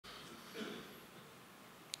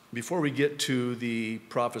Before we get to the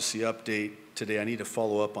prophecy update today, I need to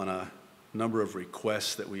follow up on a number of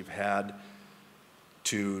requests that we've had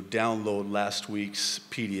to download last week's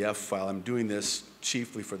PDF file. I'm doing this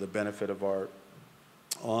chiefly for the benefit of our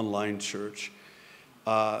online church.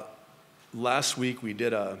 Last week we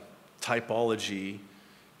did a typology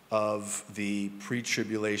of the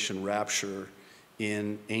pre-tribulation rapture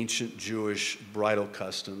in ancient Jewish bridal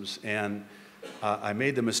customs, and I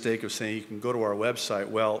made the mistake of saying you can go to our website.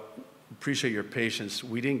 Well, appreciate your patience.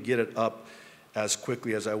 We didn't get it up as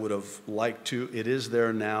quickly as I would have liked to. It is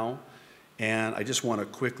there now, and I just want to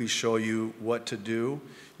quickly show you what to do.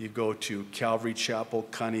 You go to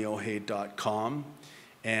calvarychapelkaneohe.com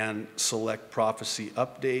and select prophecy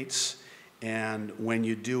updates, and when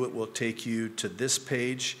you do, it will take you to this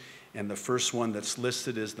page, and the first one that's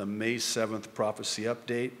listed is the May 7th prophecy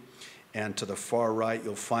update. And to the far right,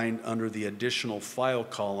 you'll find under the additional file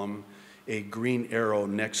column a green arrow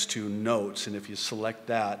next to notes. And if you select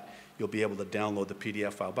that, you'll be able to download the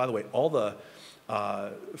PDF file. By the way, all the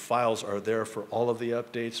files are there for all of the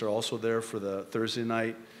updates. They're also there for the Thursday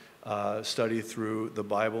night study through the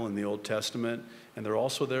Bible and the Old Testament. And they're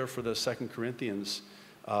also there for the 2 Corinthians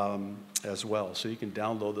as well. So you can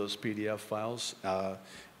download those PDF files.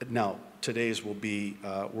 Now, today's will be,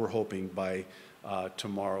 we're hoping by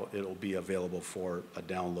tomorrow it'll be available for a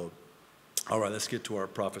download. All right, let's get to our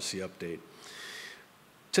prophecy update.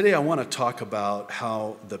 Today I want to talk about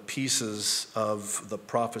how the pieces of the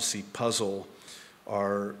prophecy puzzle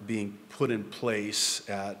are being put in place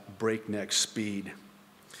at breakneck speed.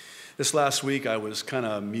 This last week I was kind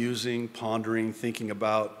of musing, pondering, thinking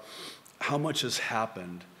about how much has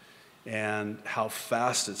happened and how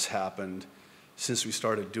fast it's happened since we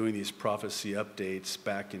started doing these prophecy updates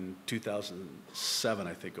back in 2007,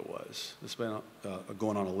 I think it was. It's been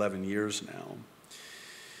going on 11 years now.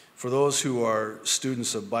 For those who are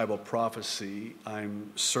students of Bible prophecy,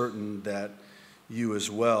 I'm certain that you as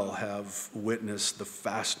well have witnessed the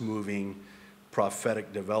fast-moving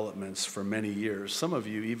prophetic developments for many years, some of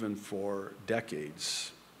you even for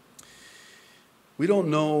decades. We don't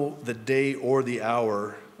know the day or the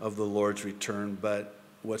hour of the Lord's return, but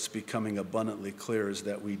what's becoming abundantly clear is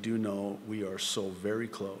that we do know we are so very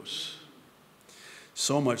close.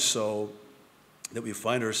 So much so that we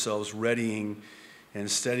find ourselves readying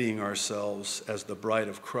and steadying ourselves as the bride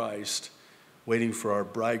of Christ, waiting for our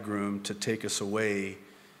bridegroom to take us away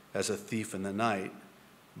as a thief in the night.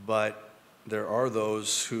 But there are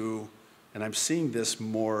those who, and I'm seeing this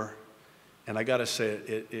more, and I gotta say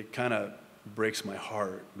it kind of breaks my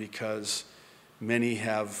heart, because many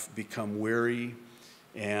have become weary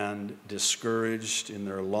and discouraged in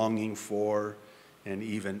their longing for and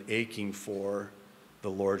even aching for the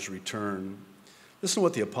Lord's return. Listen to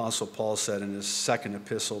what the Apostle Paul said in his second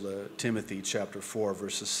epistle to Timothy, chapter 4,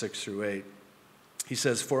 verses 6 through 8. He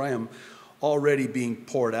says, "For I am already being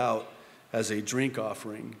poured out as a drink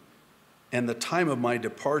offering, and the time of my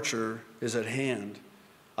departure is at hand.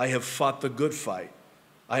 I have fought the good fight.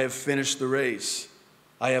 I have finished the race.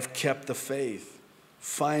 I have kept the faith.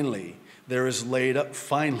 Finally, there is laid up,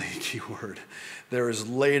 keyword, there is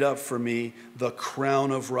laid up for me the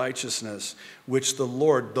crown of righteousness, which the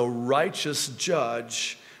Lord, the righteous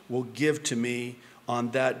judge, will give to me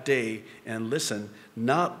on that day." And listen,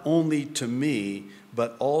 not only to me,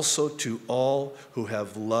 but also to all who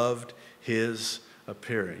have loved his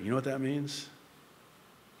appearing. You know what that means?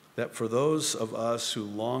 That for those of us who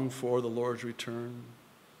long for the Lord's return,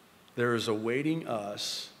 there is awaiting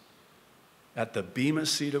us at the bema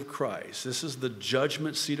seat of Christ. This is the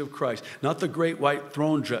judgment seat of Christ, not the great white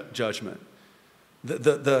throne judgment.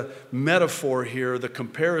 The metaphor here, the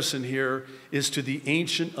comparison here, is to the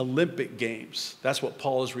ancient Olympic Games. That's what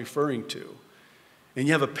Paul is referring to. And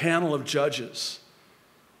you have a panel of judges.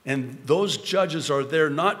 And those judges are there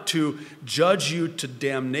not to judge you to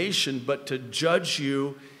damnation, but to judge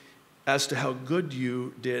you as to how good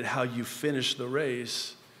you did, how you finished the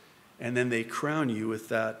race. And then they crown you with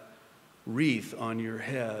that wreath on your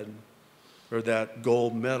head, or that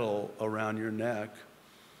gold medal around your neck.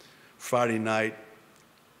 Friday night,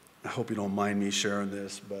 I hope you don't mind me sharing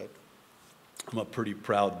this, but I'm a pretty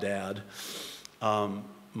proud dad.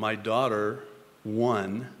 My daughter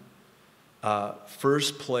won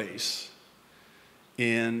first place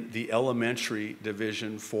in the elementary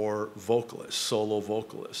division for vocalists, solo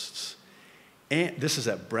vocalists. And this is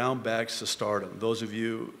at Brown Bags to Stardom. Those of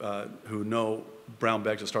you who know Brown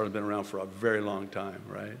Bags to Stardom have been around for a very long time,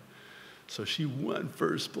 right? So she won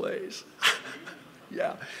first place.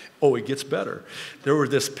 Yeah. Oh, it gets better. There were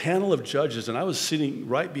this panel of judges, and I was sitting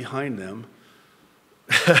right behind them.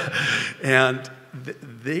 And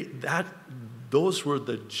that Those were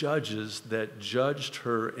the judges that judged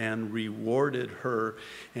her and rewarded her.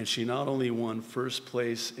 And she not only won first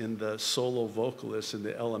place in the solo vocalist in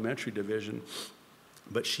the elementary division,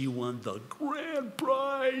 but she won the grand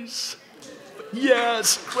prize.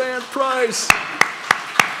 Yes, grand prize.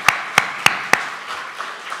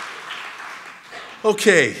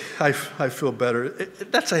 Okay, I feel better.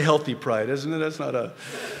 That's a healthy pride, isn't it? That's not a...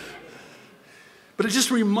 But it just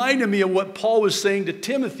reminded me of what Paul was saying to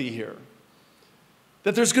Timothy here.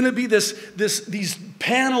 That there's going to be these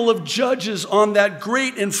panel of judges on that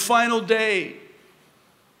great and final day.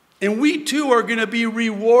 And we too are going to be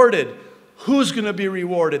rewarded. Who's going to be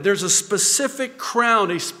rewarded? There's a specific crown,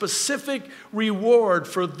 a specific reward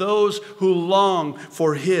for those who long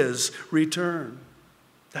for his return.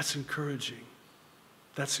 That's encouraging.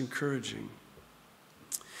 That's encouraging.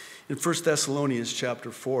 In 1 Thessalonians chapter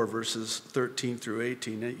 4, verses 13 through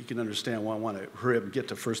 18, you can understand why I want to hurry up and get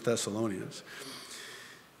to 1 Thessalonians.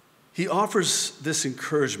 He offers this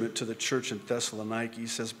encouragement to the church in Thessalonica. He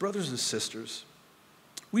says, brothers and sisters,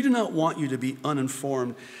 we do not want you to be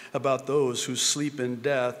uninformed about those who sleep in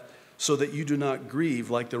death, so that you do not grieve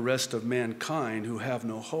like the rest of mankind who have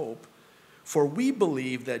no hope. For we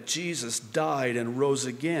believe that Jesus died and rose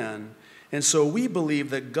again, and so we believe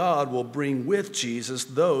that God will bring with Jesus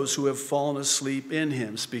those who have fallen asleep in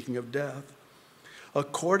him, speaking of death.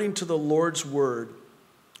 According to the Lord's word,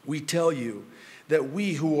 we tell you that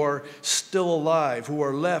we who are still alive, who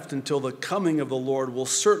are left until the coming of the Lord, will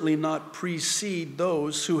certainly not precede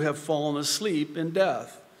those who have fallen asleep in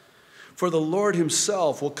death. For the Lord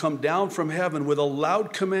himself will come down from heaven with a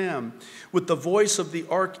loud command, with the voice of the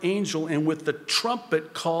archangel, and with the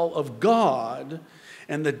trumpet call of God,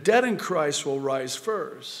 and the dead in Christ will rise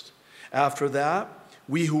first. After that,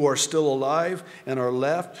 we who are still alive and are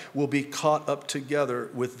left will be caught up together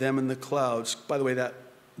with them in the clouds. By the way,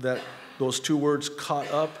 those two words,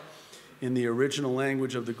 caught up, in the original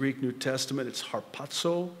language of the Greek New Testament, it's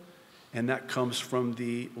harpazo, and that comes from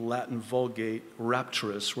the Latin Vulgate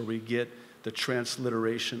rapturous, where we get the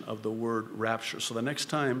transliteration of the word rapture. So the next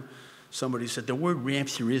time somebody said, the word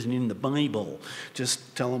rapture isn't in the Bible,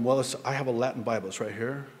 just tell them, well, I have a Latin Bible. It's right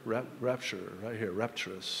here, rapture, right here,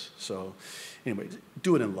 rapturous. So anyway,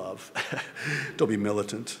 do it in love. Don't be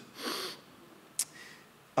militant.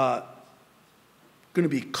 Going to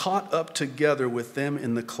be caught up together with them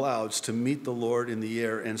in the clouds to meet the Lord in the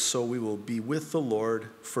air, and so we will be with the Lord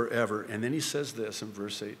forever. And then he says this in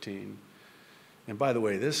verse 18. And by the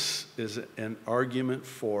way, this is an argument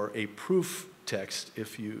for a proof text,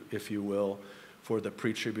 if you will, for the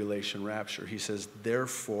pre-tribulation rapture. He says,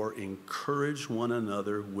 therefore, encourage one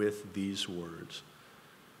another with these words.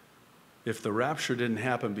 If the rapture didn't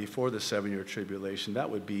happen before the 7-year tribulation, that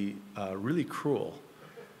would be really cruel.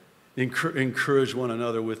 Encourage one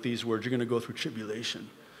another with these words. You're going to go through tribulation.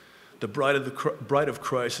 The bride of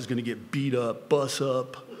Christ is going to get beat up, bust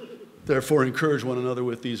up. Therefore, encourage one another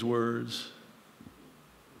with these words.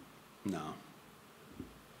 No.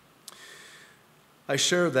 I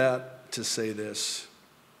share that to say this.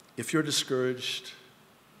 If you're discouraged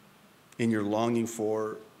in your longing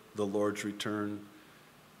for the Lord's return,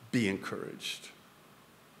 be encouraged.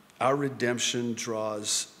 Our redemption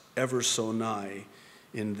draws ever so nigh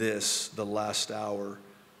in this, the last hour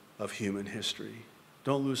of human history.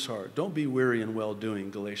 Don't lose heart. Don't be weary in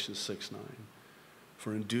well-doing, Galatians 6:9.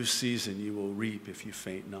 For in due season you will reap if you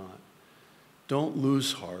faint not. Don't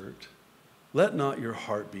lose heart. Let not your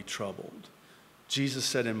heart be troubled. Jesus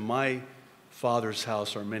said, in my Father's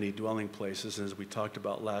house are many dwelling places, and as we talked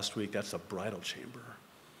about last week, that's a bridal chamber.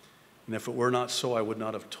 And if it were not so, I would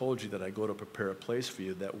not have told you that I go to prepare a place for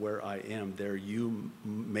you, that where I am, there you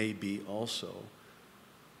may be also.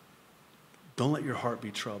 Don't let your heart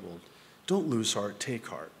be troubled. Don't lose heart, take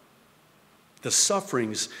heart. The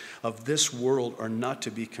sufferings of this world are not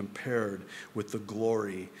to be compared with the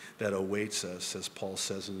glory that awaits us, as Paul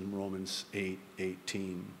says in Romans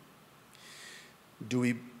 8:18. Do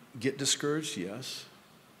we get discouraged? Yes.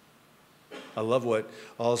 I love what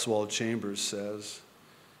Oswald Chambers says.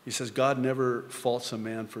 He says, God never faults a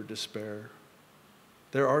man for despair.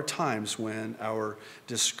 There are times when our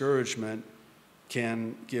discouragement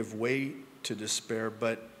can give way to despair,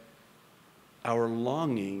 but our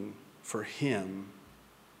longing for him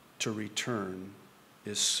to return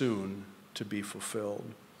is soon to be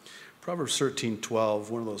fulfilled. Proverbs 13:12,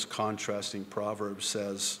 one of those contrasting proverbs,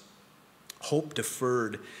 says, hope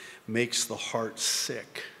deferred makes the heart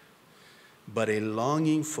sick, but a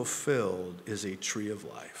longing fulfilled is a tree of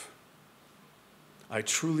life. I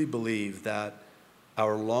truly believe that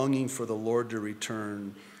our longing for the Lord to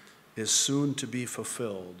return is soon to be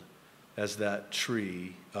fulfilled, as that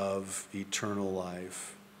tree of eternal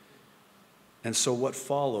life. And so what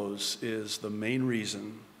follows is the main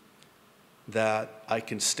reason that I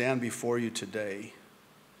can stand before you today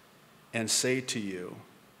and say to you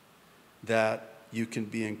that you can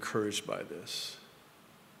be encouraged by this.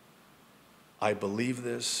 I believe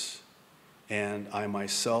this, and I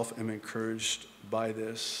myself am encouraged by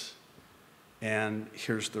this. And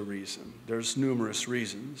here's the reason. There's numerous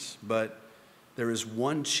reasons, but there is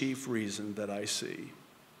one chief reason that I see,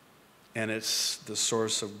 and it's the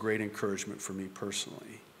source of great encouragement for me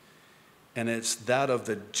personally. And it's that of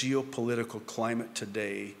the geopolitical climate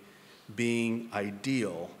today being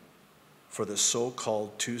ideal for the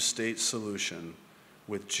so-called two-state solution,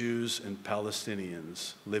 with Jews and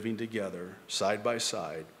Palestinians living together side by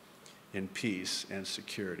side in peace and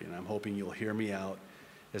security. And I'm hoping you'll hear me out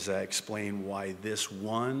as I explain why this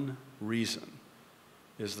one reason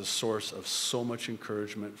is the source of so much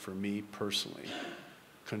encouragement for me personally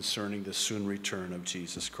concerning the soon return of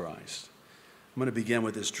Jesus Christ. I'm going to begin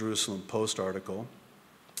with this Jerusalem Post article.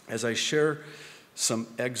 As I share some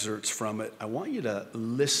excerpts from it, I want you to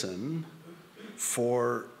listen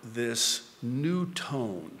for this new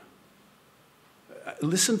tone.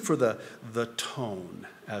 Listen for the tone,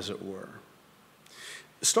 as it were.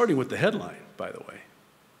 Starting with the headline, by the way.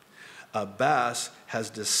 Abbas has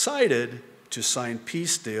decided to sign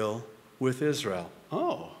peace deal with Israel.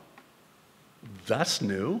 Oh, that's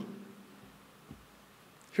new.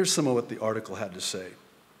 Here's some of what the article had to say.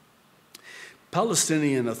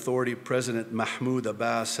 Palestinian Authority President Mahmoud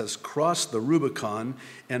Abbas has crossed the Rubicon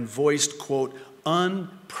and voiced, quote,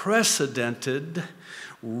 unprecedented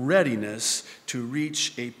readiness to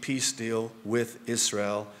reach a peace deal with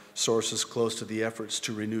Israel. Sources close to the efforts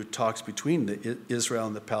to renew talks between Israel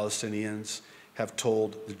and the Palestinians have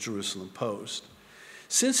told the Jerusalem Post.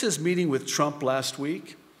 Since his meeting with Trump last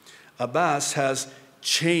week, Abbas has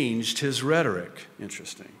changed his rhetoric.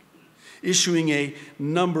 Interesting. Issuing a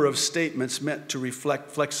number of statements meant to reflect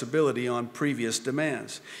flexibility on previous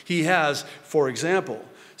demands. He has, for example,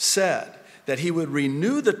 said that he would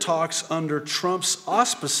renew the talks under Trump's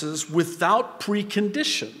auspices without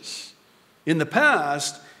preconditions. In the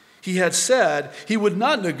past, he had said he would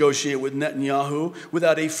not negotiate with Netanyahu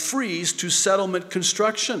without a freeze to settlement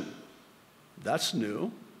construction. That's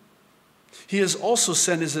new. He has also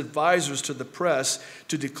sent his advisors to the press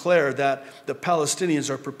to declare that the Palestinians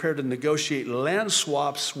are prepared to negotiate land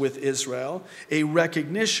swaps with Israel, a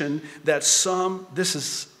recognition that this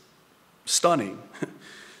is stunning,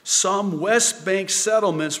 some West Bank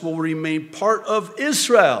settlements will remain part of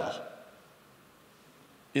Israel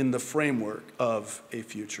in the framework of a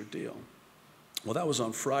future deal. Well, that was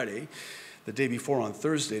on Friday. The day before, on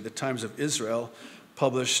Thursday, the Times of Israel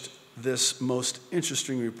published this most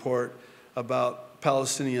interesting report about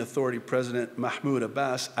Palestinian Authority President Mahmoud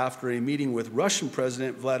Abbas after a meeting with Russian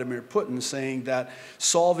President Vladimir Putin, saying that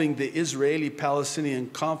solving the Israeli-Palestinian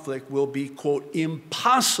conflict will be, quote,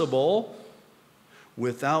 impossible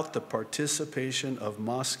without the participation of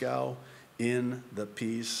Moscow in the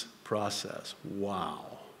peace process. Wow.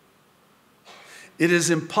 It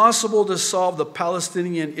is impossible to solve the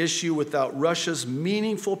Palestinian issue without Russia's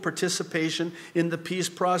meaningful participation in the peace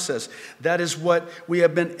process. That is what we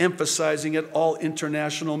have been emphasizing at all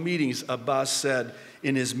international meetings, Abbas said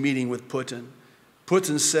in his meeting with Putin.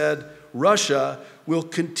 Putin said Russia will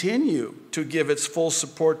continue to give its full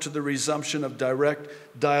support to the resumption of direct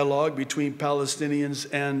dialogue between Palestinians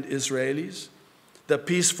and Israelis. The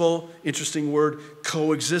peaceful, interesting word,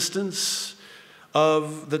 coexistence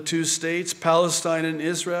of the two states, Palestine and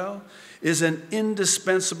Israel, is an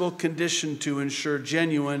indispensable condition to ensure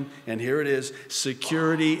genuine, and here it is,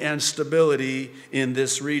 security and stability in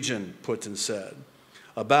this region, Putin said.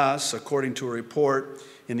 Abbas, according to a report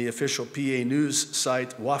in the official PA news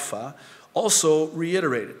site Wafa, also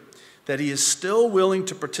reiterated that he is still willing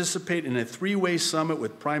to participate in a three-way summit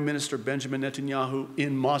with Prime Minister Benjamin Netanyahu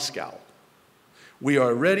in Moscow. We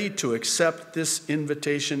are ready to accept this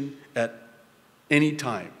invitation at any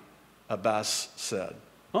time, Abbas said.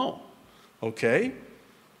 Oh, okay.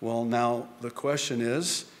 Well, now the question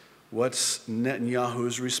is, what's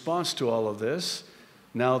Netanyahu's response to all of this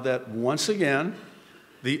now that once again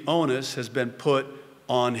the onus has been put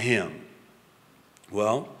on him?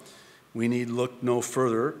 Well, we need look no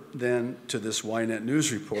further than to this Ynet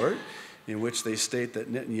News report, in which they state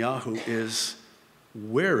that Netanyahu is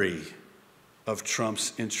wary of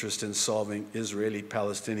Trump's interest in solving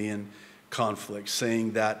Israeli-Palestinian conflict,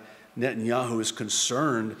 saying that Netanyahu is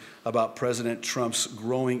concerned about President Trump's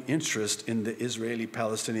growing interest in the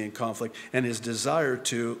Israeli-Palestinian conflict and his desire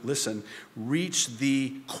to, listen, reach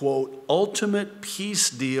the, quote, ultimate peace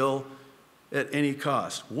deal at any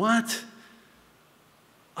cost. What?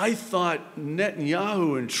 I thought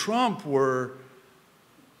Netanyahu and Trump were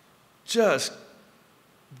just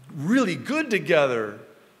really good together.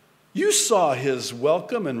 You saw his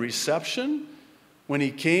welcome and reception when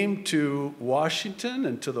he came to Washington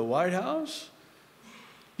and to the White House.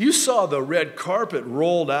 You saw the red carpet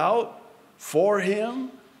rolled out for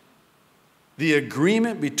him, the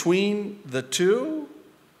agreement between the two.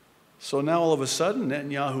 So now all of a sudden,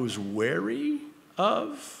 Netanyahu's wary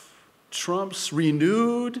of Trump's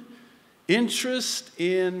renewed interest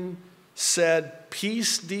in said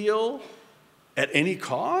peace deal at any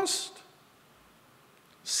cost?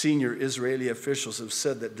 Senior Israeli officials have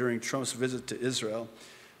said that during Trump's visit to Israel,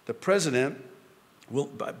 the president will,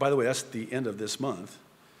 by the way, that's the end of this month,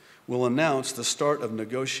 will announce the start of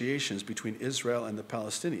negotiations between Israel and the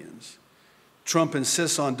Palestinians. Trump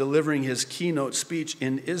insists on delivering his keynote speech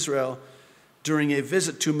in Israel during a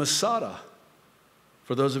visit to Masada.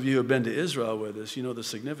 For those of you who have been to Israel with us, you know the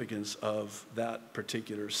significance of that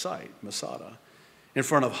particular site, Masada, in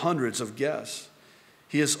front of hundreds of guests.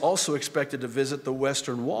 He is also expected to visit the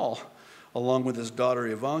Western Wall, along with his daughter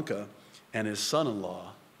Ivanka and his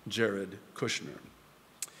son-in-law, Jared Kushner.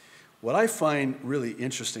 What I find really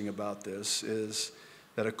interesting about this is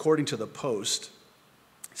that according to the Post,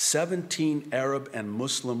 17 Arab and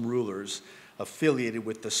Muslim rulers affiliated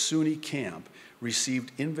with the Sunni camp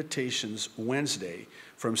received invitations Wednesday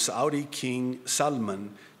from Saudi King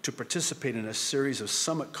Salman to participate in a series of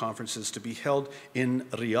summit conferences to be held in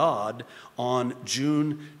Riyadh on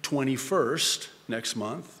June 21st, next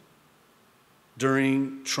month,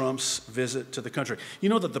 during Trump's visit to the country. You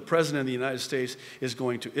know that the President of the United States is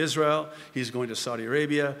going to Israel, he's going to Saudi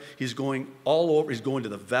Arabia, he's going all over, he's going to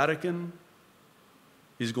the Vatican,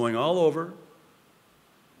 he's going all over,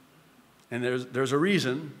 and there's a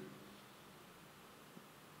reason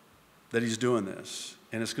that he's doing this,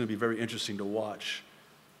 and it's going to be very interesting to watch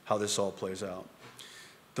how this all plays out.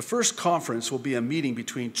 The first conference will be a meeting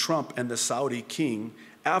between Trump and the Saudi king,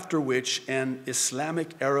 after which an Islamic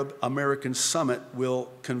Arab American summit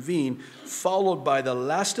will convene, followed by the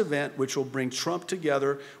last event, which will bring Trump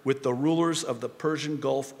together with the rulers of the Persian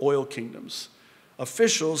Gulf oil kingdoms.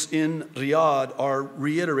 Officials in Riyadh are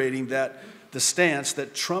reiterating that the stance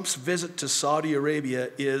that Trump's visit to Saudi Arabia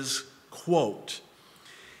is, quote,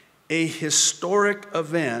 a historic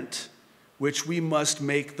event which we must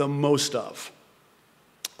make the most of.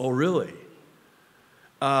 Oh, really?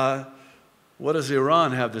 What does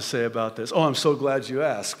Iran have to say about this? Oh, I'm so glad you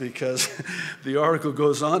asked, because the article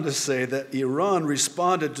goes on to say that Iran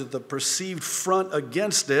responded to the perceived front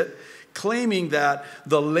against it, claiming that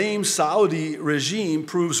the lame Saudi regime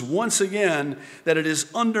proves once again that it is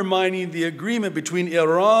undermining the agreement between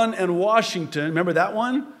Iran and Washington. Remember that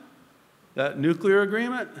one? That nuclear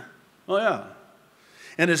agreement? Oh, yeah.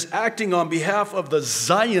 And is acting on behalf of the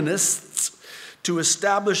Zionists to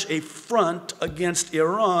establish a front against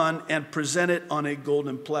Iran and present it on a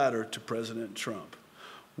golden platter to President Trump.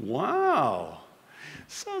 Wow.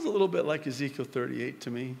 Sounds a little bit like Ezekiel 38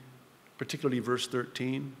 to me, particularly verse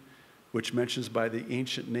 13, which mentions by the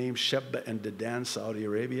ancient name Sheba and Dedan, Saudi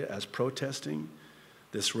Arabia, as protesting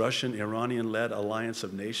this Russian-Iranian-led alliance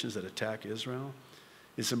of nations that attack Israel.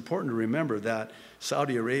 It's important to remember that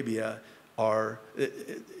Saudi Arabia are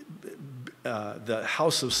the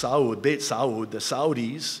House of Saud, Beit Saud, the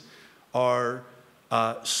Saudis are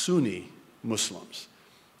Sunni Muslims.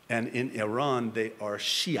 And in Iran, they are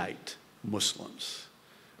Shiite Muslims.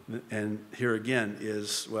 And here again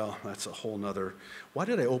is, well, that's a whole nother, why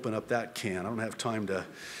did I open up that can? I don't have time to,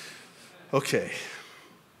 okay.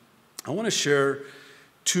 I want to share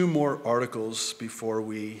two more articles before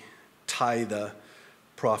we tie the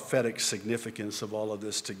prophetic significance of all of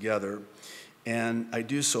this together. And I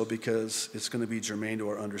do so because it's going to be germane to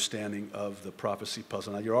our understanding of the prophecy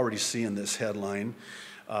puzzle. Now, you're already seeing this headline,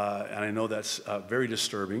 and I know that's very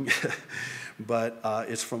disturbing, but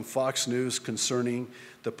it's from Fox News concerning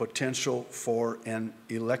the potential for an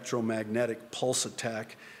electromagnetic pulse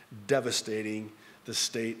attack devastating the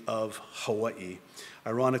state of Hawaii.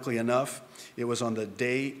 Ironically enough, it was on the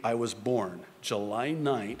day I was born, July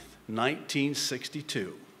 9th,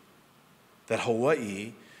 1962, that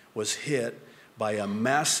Hawaii was hit by a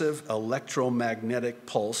massive electromagnetic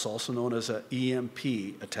pulse, also known as an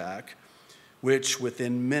EMP attack, which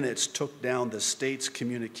within minutes took down the state's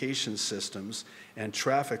communication systems and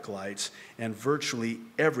traffic lights and virtually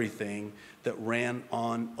everything that ran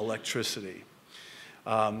on electricity.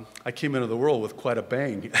 I came into the world with quite a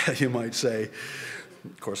bang, you might say.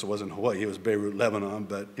 Of course, it wasn't Hawaii, it was Beirut, Lebanon,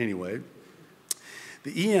 but anyway.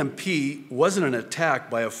 The EMP wasn't an attack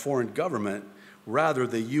by a foreign government Rather,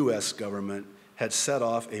 the U.S. government had set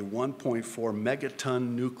off a 1.4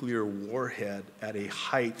 megaton nuclear warhead at a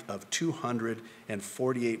height of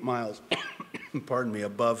 248 miles pardon me,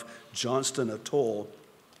 above Johnston Atoll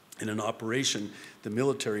in an operation the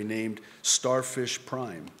military named Starfish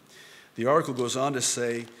Prime. The article goes on to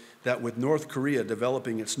say that with North Korea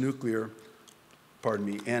developing its nuclear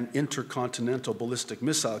and intercontinental ballistic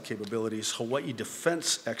missile capabilities, Hawaii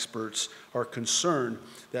defense experts are concerned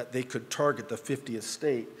that they could target the 50th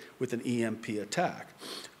state with an EMP attack.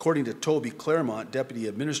 According to Toby Claremont, Deputy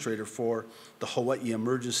Administrator for the Hawaii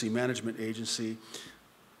Emergency Management Agency,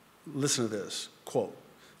 listen to this, quote,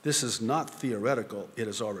 "This is not theoretical, it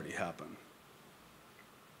has already happened."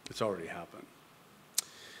 It's already happened.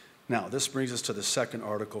 Now, this brings us to the second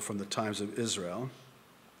article from the Times of Israel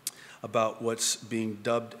about what's being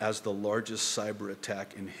dubbed as the largest cyber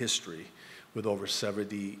attack in history, with over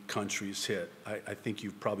 70 countries hit. I think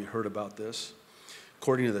you've probably heard about this.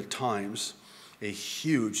 According to the Times, a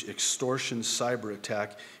huge extortion cyber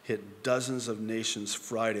attack hit dozens of nations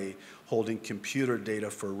Friday, holding computer data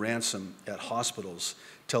for ransom at hospitals,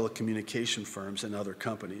 telecommunication firms, and other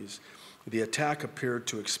companies. The attack appeared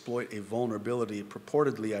to exploit a vulnerability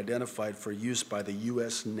purportedly identified for use by the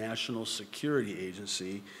U.S. National Security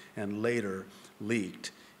Agency and later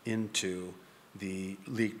leaked to the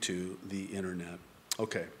internet.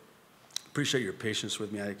 Okay, appreciate your patience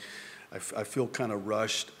with me. I feel kind of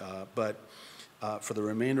rushed, but for the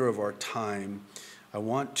remainder of our time, I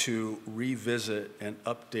want to revisit an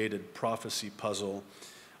updated prophecy puzzle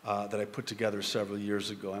that I put together several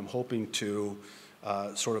years ago. I'm hoping to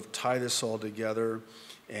sort of tie this all together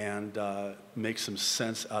and make some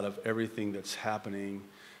sense out of everything that's happening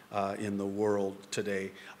in the world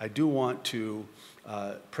today. I do want to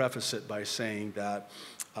preface it by saying that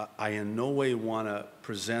I in no way want to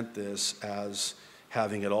present this as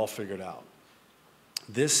having it all figured out.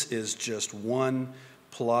 This is just one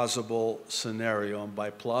plausible scenario, and by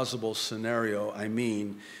plausible scenario, I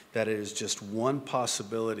mean that it is just one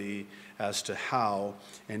possibility as to how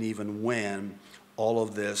and even when all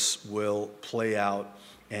of this will play out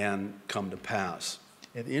and come to pass.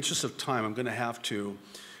 In the interest of time, I'm going to have to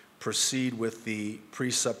proceed with the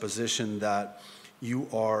presupposition that you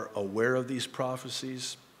are aware of these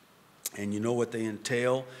prophecies and you know what they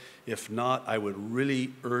entail. If not, I would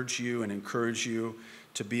really urge you and encourage you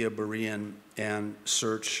to be a Berean and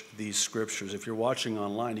search these scriptures. If you're watching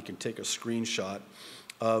online, you can take a screenshot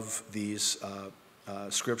of these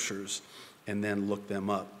scriptures and then look them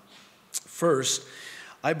up. First,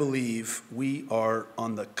 I believe we are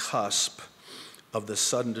on the cusp of the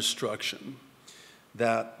sudden destruction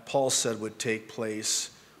that Paul said would take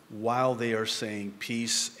place while they are saying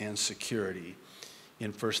peace and security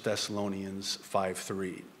in 1 Thessalonians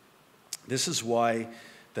 5:3. This is why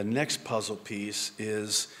the next puzzle piece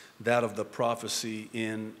is that of the prophecy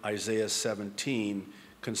in Isaiah 17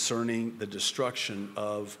 concerning the destruction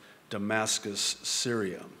of Damascus,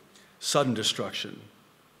 Syria. Sudden destruction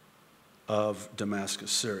of Damascus,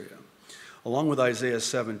 Syria. Along with Isaiah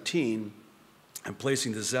 17, I'm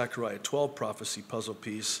placing the Zechariah 12 prophecy puzzle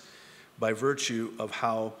piece by virtue of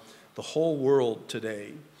how the whole world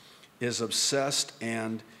today is obsessed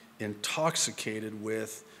and intoxicated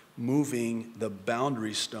with moving the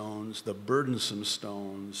boundary stones, the burdensome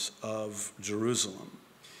stones of Jerusalem.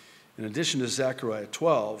 In addition to Zechariah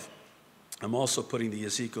 12, I'm also putting the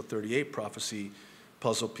Ezekiel 38 prophecy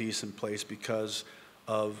puzzle piece in place because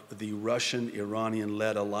of the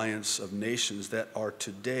Russian-Iranian-led alliance of nations that are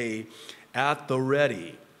today at the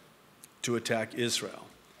ready to attack Israel.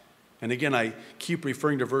 And again, I keep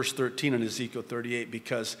referring to verse 13 in Ezekiel 38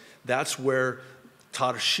 because that's where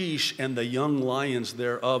Tarshish and the young lions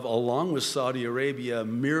thereof, along with Saudi Arabia,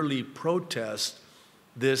 merely protest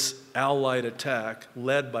this allied attack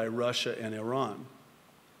led by Russia and Iran.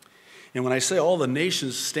 And when I say all the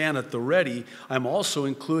nations stand at the ready, I'm also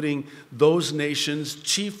including those nations,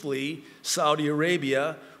 chiefly Saudi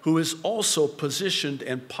Arabia, who is also positioned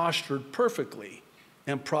and postured perfectly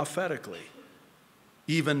and prophetically,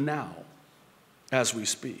 even now, as we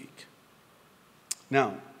speak.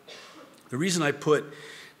 Now, the reason I put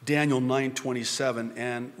Daniel 9:27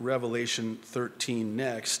 and Revelation 13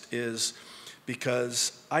 next is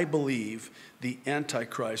because I believe the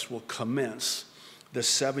Antichrist will commence the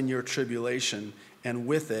 7-year tribulation, and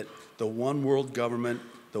with it, the one world government,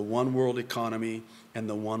 the one world economy, and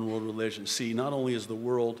the one world religion. See, not only is the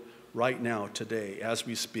world right now, today, as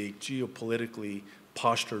we speak, geopolitically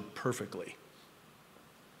postured perfectly,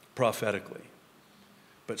 prophetically,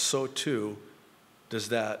 but so too does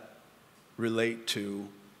that relate to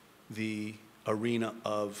the arena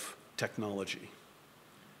of technology.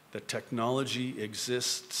 The technology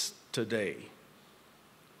exists today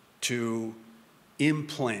to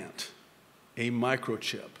implant a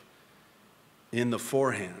microchip in the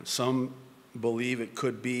forehand. Some believe it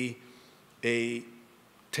could be a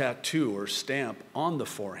tattoo or stamp on the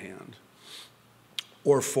forehand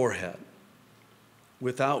or forehead,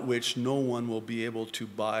 without which no one will be able to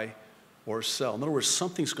buy or sell. In other words,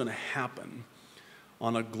 something's going to happen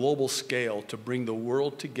on a global scale to bring the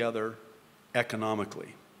world together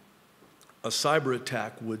economically. A cyber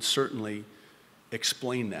attack would certainly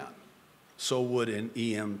explain that. So would an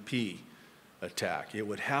EMP attack. It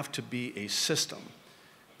would have to be a system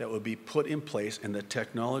that would be put in place, and the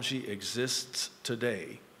technology exists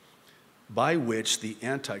today by which the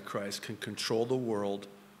Antichrist can control the world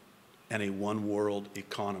and a one-world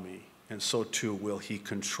economy. And so too will he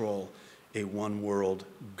control a one-world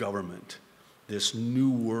government, this new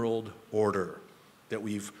world order that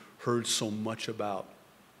we've heard so much about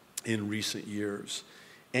in recent years.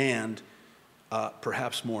 And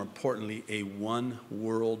perhaps more importantly, a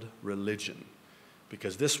one-world religion,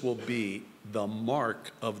 because this will be the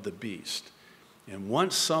mark of the beast. And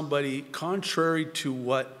once somebody, contrary to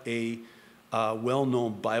what a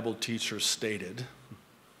well-known Bible teacher stated,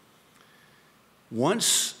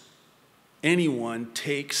 once anyone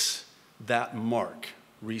takes that mark,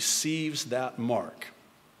 receives that mark,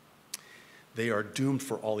 they are doomed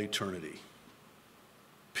for all eternity.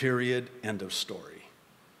 Period. End of story.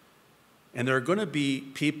 And there are going to be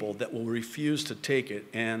people that will refuse to take it,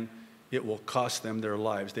 and it will cost them their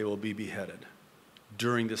lives. They will be beheaded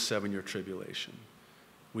during the 7-year tribulation.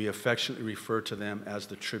 We affectionately refer to them as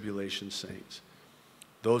the tribulation saints.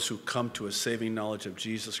 Those who come to a saving knowledge of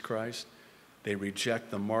Jesus Christ, they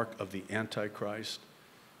reject the mark of the Antichrist.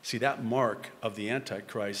 See, that mark of the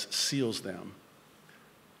Antichrist seals them,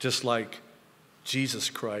 just like Jesus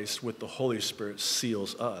Christ with the Holy Spirit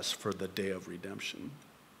seals us for the day of redemption.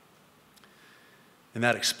 And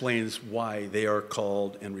that explains why they are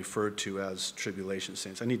called and referred to as tribulation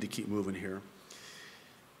saints. I need to keep moving here.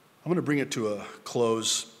 I'm going to bring it to a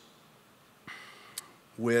close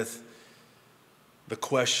with the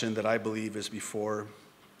question that I believe is before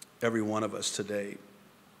every one of us today.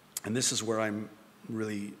 And this is where I'm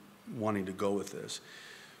really wanting to go with this.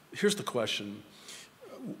 Here's the question.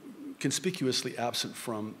 Conspicuously absent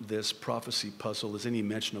from this prophecy puzzle is any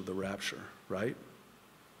mention of the rapture, right?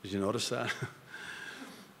 Did you notice that?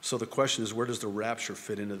 So the question is, where does the rapture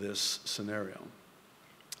fit into this scenario?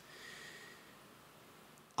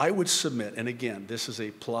 I would submit, and again, this is a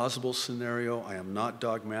plausible scenario. I am not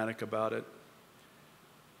dogmatic about it.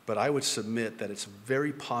 But I would submit that it's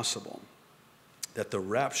very possible that the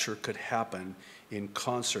rapture could happen in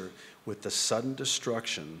concert with the sudden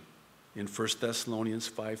destruction in 1 Thessalonians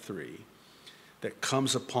 5:3 that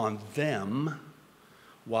comes upon them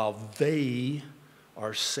while they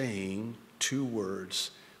are saying 2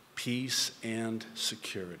 words, peace and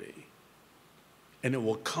security. And it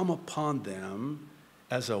will come upon them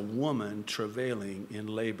as a woman travailing in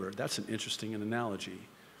labor. That's an interesting analogy,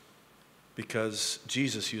 because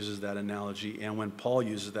Jesus uses that analogy, and when Paul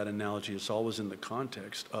uses that analogy, it's always in the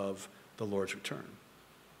context of the Lord's return,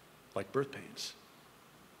 like birth pains.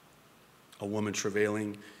 A woman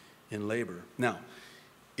travailing in labor. Now,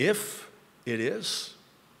 if it is,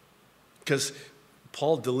 because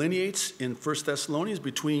Paul delineates in 1 Thessalonians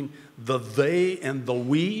between the they and the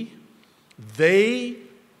we. They,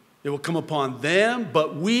 it will come upon them,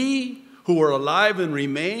 but we who are alive and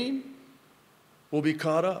remain will be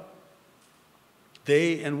caught up.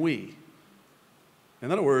 They and we.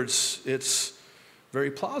 In other words, it's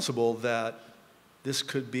very plausible that this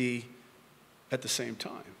could be at the same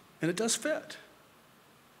time. And it does fit.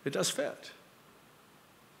 It does fit.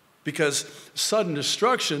 Because sudden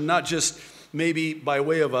destruction, not just maybe by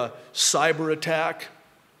way of a cyber attack,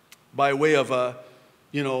 by way of a,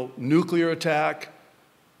 nuclear attack,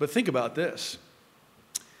 but think about this.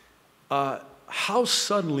 How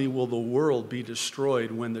suddenly will the world be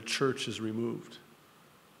destroyed when the church is removed?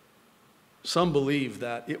 Some believe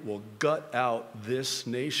that it will gut out this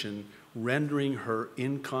nation, rendering her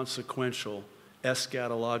inconsequential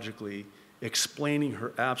eschatologically, explaining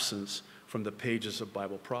her absence from the pages of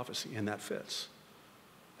Bible prophecy, and that fits.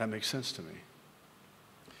 That makes sense to me.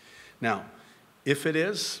 Now, if it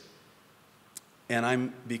is, and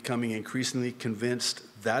I'm becoming increasingly convinced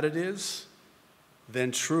that it is,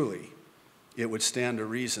 then truly it would stand to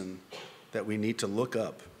reason that we need to look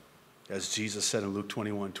up, as Jesus said in Luke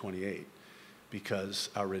 21:28, because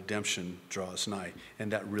our redemption draws nigh.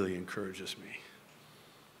 And that really encourages me.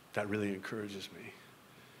 That really encourages me.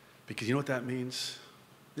 Because you know what that means?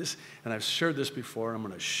 This, and I've shared this before, I'm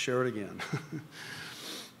going to share it again.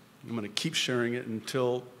 I'm going to keep sharing it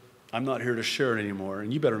until I'm not here to share it anymore,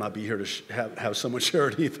 and you better not be here to have someone share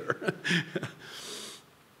it either.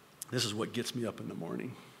 This is what gets me up in the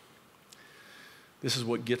morning. This is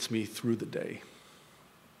what gets me through the day.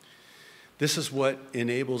 This is what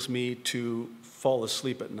enables me to fall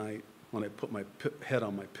asleep at night when I put my head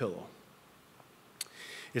on my pillow.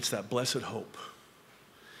 It's that blessed hope,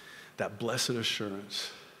 that blessed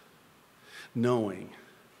assurance, knowing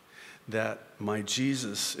that my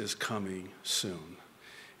Jesus is coming soon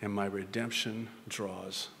and my redemption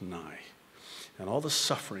draws nigh. And all the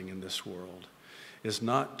suffering in this world is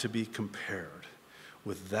not to be compared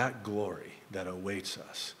with that glory that awaits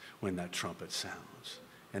us when that trumpet sounds.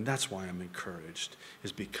 And that's why I'm encouraged,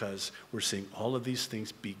 is because we're seeing all of these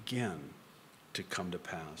things begin to come to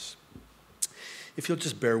pass. If you'll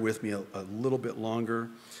just bear with me a little bit longer,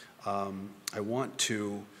 I want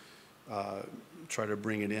to try to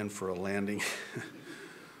bring it in for a landing.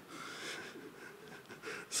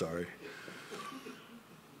 Sorry.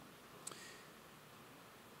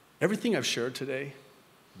 Everything I've shared today,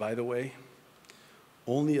 by the way,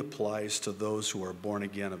 only applies to those who are born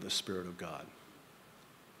again of the Spirit of God.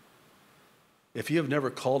 If you have never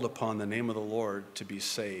called upon the name of the Lord to be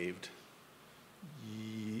saved,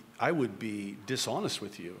 I would be dishonest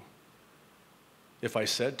with you if I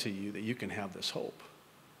said to you that you can have this hope,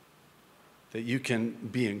 that you can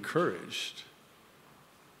be encouraged,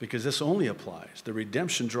 because this only applies. The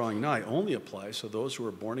redemption drawing nigh only applies to those who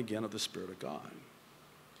are born again of the Spirit of God.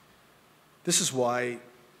 This is why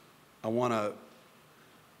I want to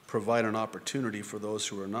provide an opportunity for those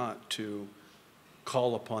who are not to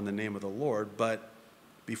call upon the name of the Lord. But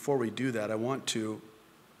before we do that, I want to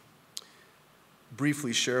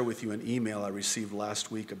briefly share with you an email I received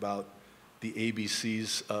last week about the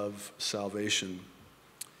ABCs of salvation.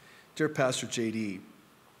 Dear Pastor J.D.,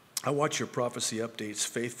 I watch your prophecy updates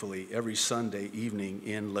faithfully every Sunday evening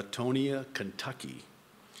in Latonia, Kentucky.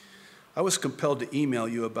 I was compelled to email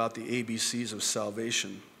you about the ABCs of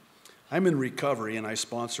salvation. I'm in recovery and I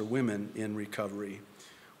sponsor women in recovery.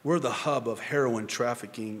 We're the hub of heroin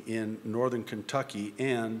trafficking in northern Kentucky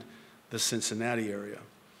and the Cincinnati area.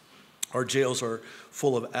 Our jails are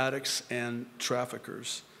full of addicts and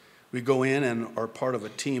traffickers. We go in and are part of a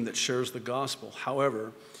team that shares the gospel.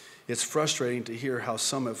 However, it's frustrating to hear how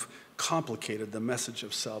some have complicated the message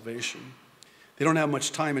of salvation. They don't have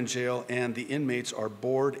much time in jail, and the inmates are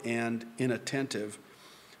bored and inattentive.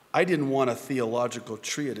 I didn't want a theological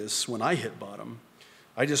treatise when I hit bottom.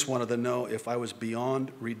 I just wanted to know if I was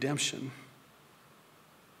beyond redemption.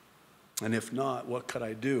 And if not, what could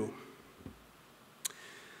I do?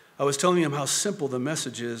 I was telling them how simple the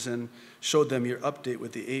message is and showed them your update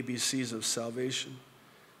with the ABCs of salvation.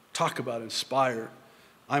 Talk about inspired.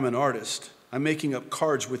 I'm an artist. I'm making up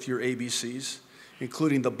cards with your ABCs,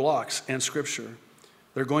 including the blocks and scripture.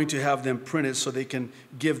 They're going to have them printed so they can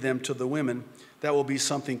give them to the women. That will be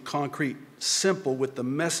something concrete, simple with the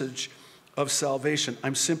message of salvation.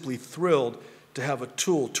 I'm simply thrilled to have a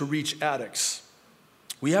tool to reach addicts.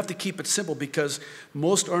 We have to keep it simple because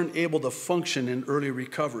most aren't able to function in early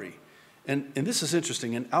recovery. And this is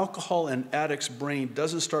interesting. An alcohol and addict's brain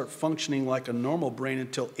doesn't start functioning like a normal brain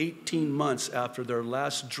until 18 months after their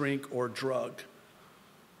last drink or drug.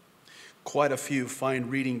 Quite a few find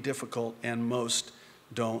reading difficult, and most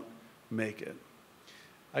don't make it.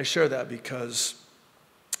 I share that because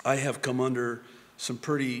I have come under some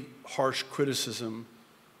pretty harsh criticism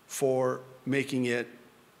for making it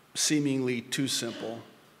seemingly too simple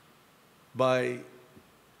by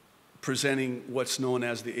presenting what's known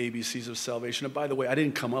as the ABCs of salvation. And by the way, I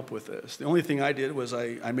didn't come up with this. The only thing I did was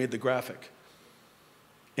I made the graphic.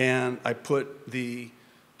 And I put the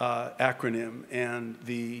acronym and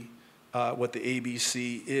what the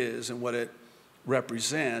ABC is and what it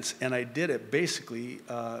represents. And I did it basically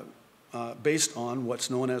based on what's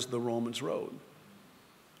known as the Romans Road.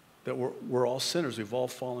 That we're all sinners. We've all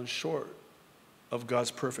fallen short of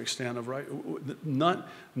God's perfect stand of right.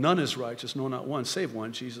 None is righteous, no, not one, save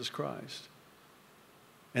one, Jesus Christ.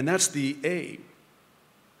 And that's the A.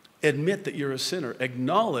 Admit that you're a sinner.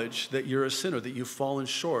 Acknowledge that you're a sinner, that you've fallen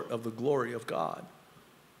short of the glory of God,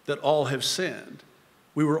 that all have sinned.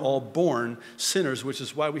 We were all born sinners, which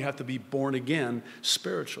is why we have to be born again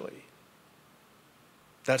spiritually.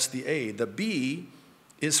 That's the A. The B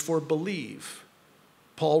is for believe.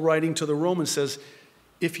 Paul, writing to the Romans, says,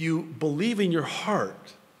 if you believe in your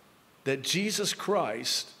heart that Jesus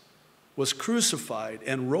Christ was crucified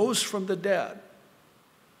and rose from the dead,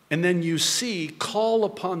 and then you call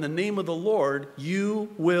upon the name of the Lord,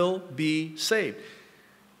 you will be saved.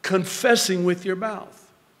 Confessing with your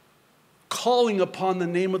mouth. Calling upon the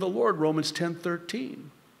name of the Lord, Romans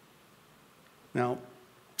 10:13. Now,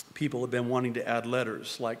 people have been wanting to add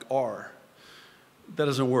letters like R. That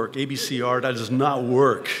doesn't work. ABCR, that does not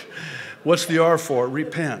work. What's the R for?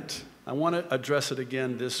 Repent. I want to address it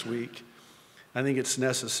again this week. I think it's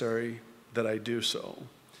necessary that I do so.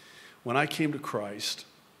 When I came to Christ,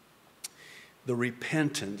 the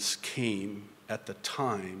repentance came at the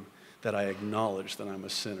time that I acknowledged that I'm a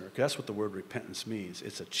sinner. That's what the word repentance means.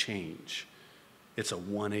 It's a change. It's a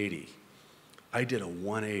 180. I did a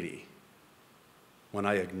 180 when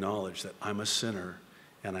I acknowledged that I'm a sinner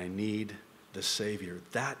and I need the Savior.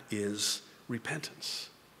 That is repentance.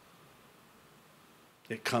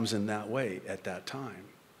 It comes in that way at that time.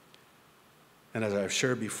 And as I've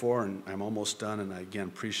shared before, and I'm almost done, and I again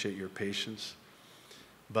appreciate your patience,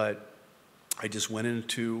 but I just went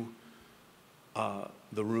into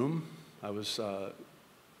the room. I was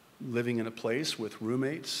living in a place with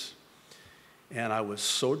roommates, and I was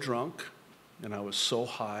so drunk, and I was so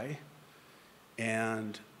high,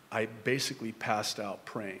 and I basically passed out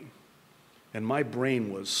praying. And my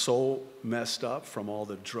brain was so messed up from all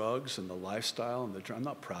the drugs and the lifestyle, and I'm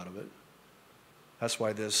not proud of it. That's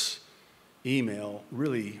why this email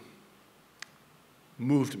really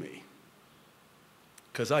moved me,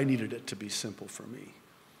 because I needed it to be simple for me.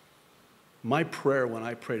 My prayer when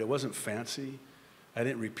I prayed, it wasn't fancy. I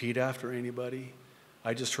didn't repeat after anybody.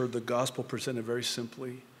 I just heard the gospel presented very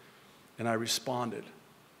simply, and I responded.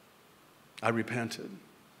 I repented.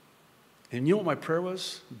 And you know what my prayer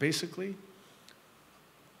was, basically?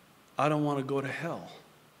 I don't want to go to hell.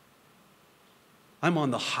 I'm on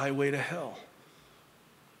the highway to hell.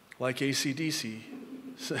 Like AC/DC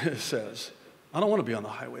says, I don't want to be on the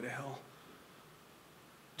highway to hell.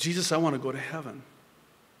 Jesus, I want to go to heaven.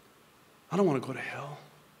 I don't want to go to hell.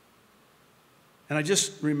 And I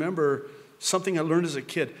just remember something I learned as a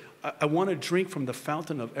kid. I want to drink from the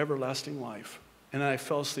fountain of everlasting life. And I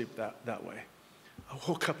fell asleep that way. I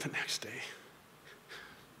woke up the next day.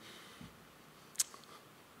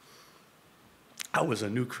 I was a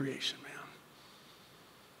new creation, man.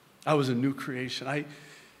 I was a new creation.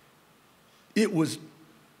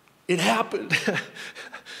 It happened.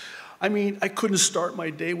 I mean, I couldn't start my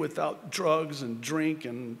day without drugs and drink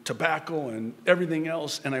and tobacco and everything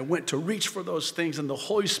else. And I went to reach for those things, and the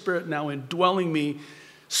Holy Spirit, now indwelling me,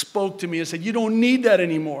 spoke to me and said, you don't need that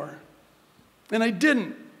anymore. And I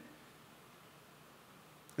didn't.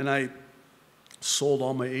 And I sold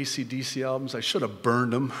all my AC/DC albums. I should have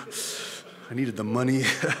burned them. I needed the money.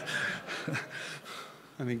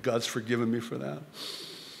 I think God's forgiven me for that.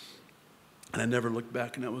 And I never looked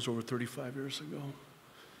back, and that was over 35 years ago.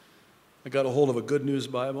 I got a hold of a Good News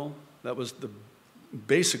Bible. That was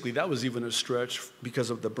even a stretch because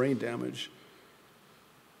of the brain damage.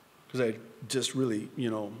 Because I just really,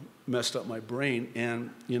 messed up my brain.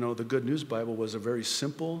 And, the Good News Bible was a very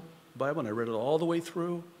simple Bible, and I read it all the way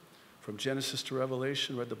through, from Genesis to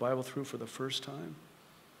Revelation, read the Bible through for the first time.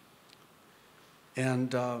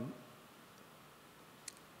 And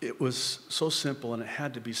it was so simple, and it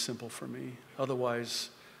had to be simple for me. Otherwise,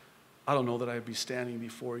 I don't know that I'd be standing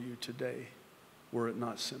before you today were it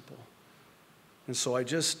not simple. And so I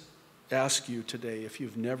just ask you today, if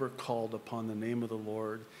you've never called upon the name of the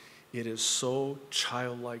Lord, it is so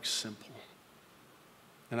childlike simple.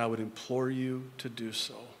 And I would implore you to do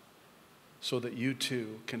so that you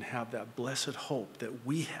too can have that blessed hope that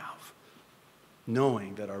we have,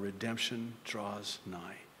 knowing that our redemption draws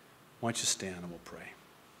nigh. Why don't you stand and we'll pray.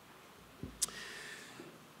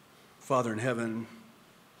 Father in heaven,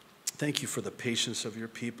 thank you for the patience of your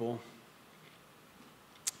people.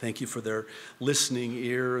 Thank you for their listening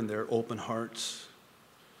ear and their open hearts.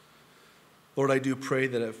 Lord, I do pray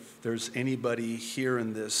that if there's anybody here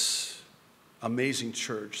in this amazing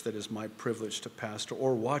church that is my privilege to pastor,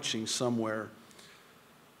 or watching somewhere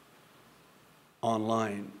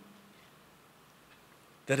online,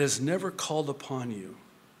 that has never called upon you,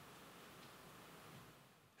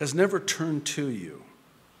 has never turned to you,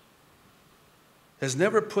 has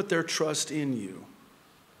never put their trust in you,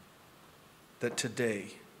 that today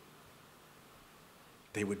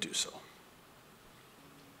they would do so.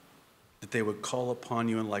 That they would call upon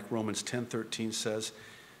you, and like Romans 10:13 says,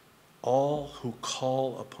 all who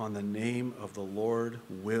call upon the name of the Lord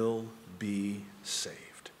will be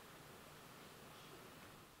saved.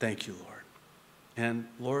 Thank you, Lord. And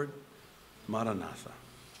Lord, Maranatha,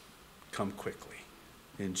 come quickly.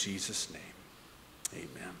 In Jesus' name,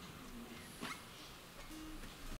 amen.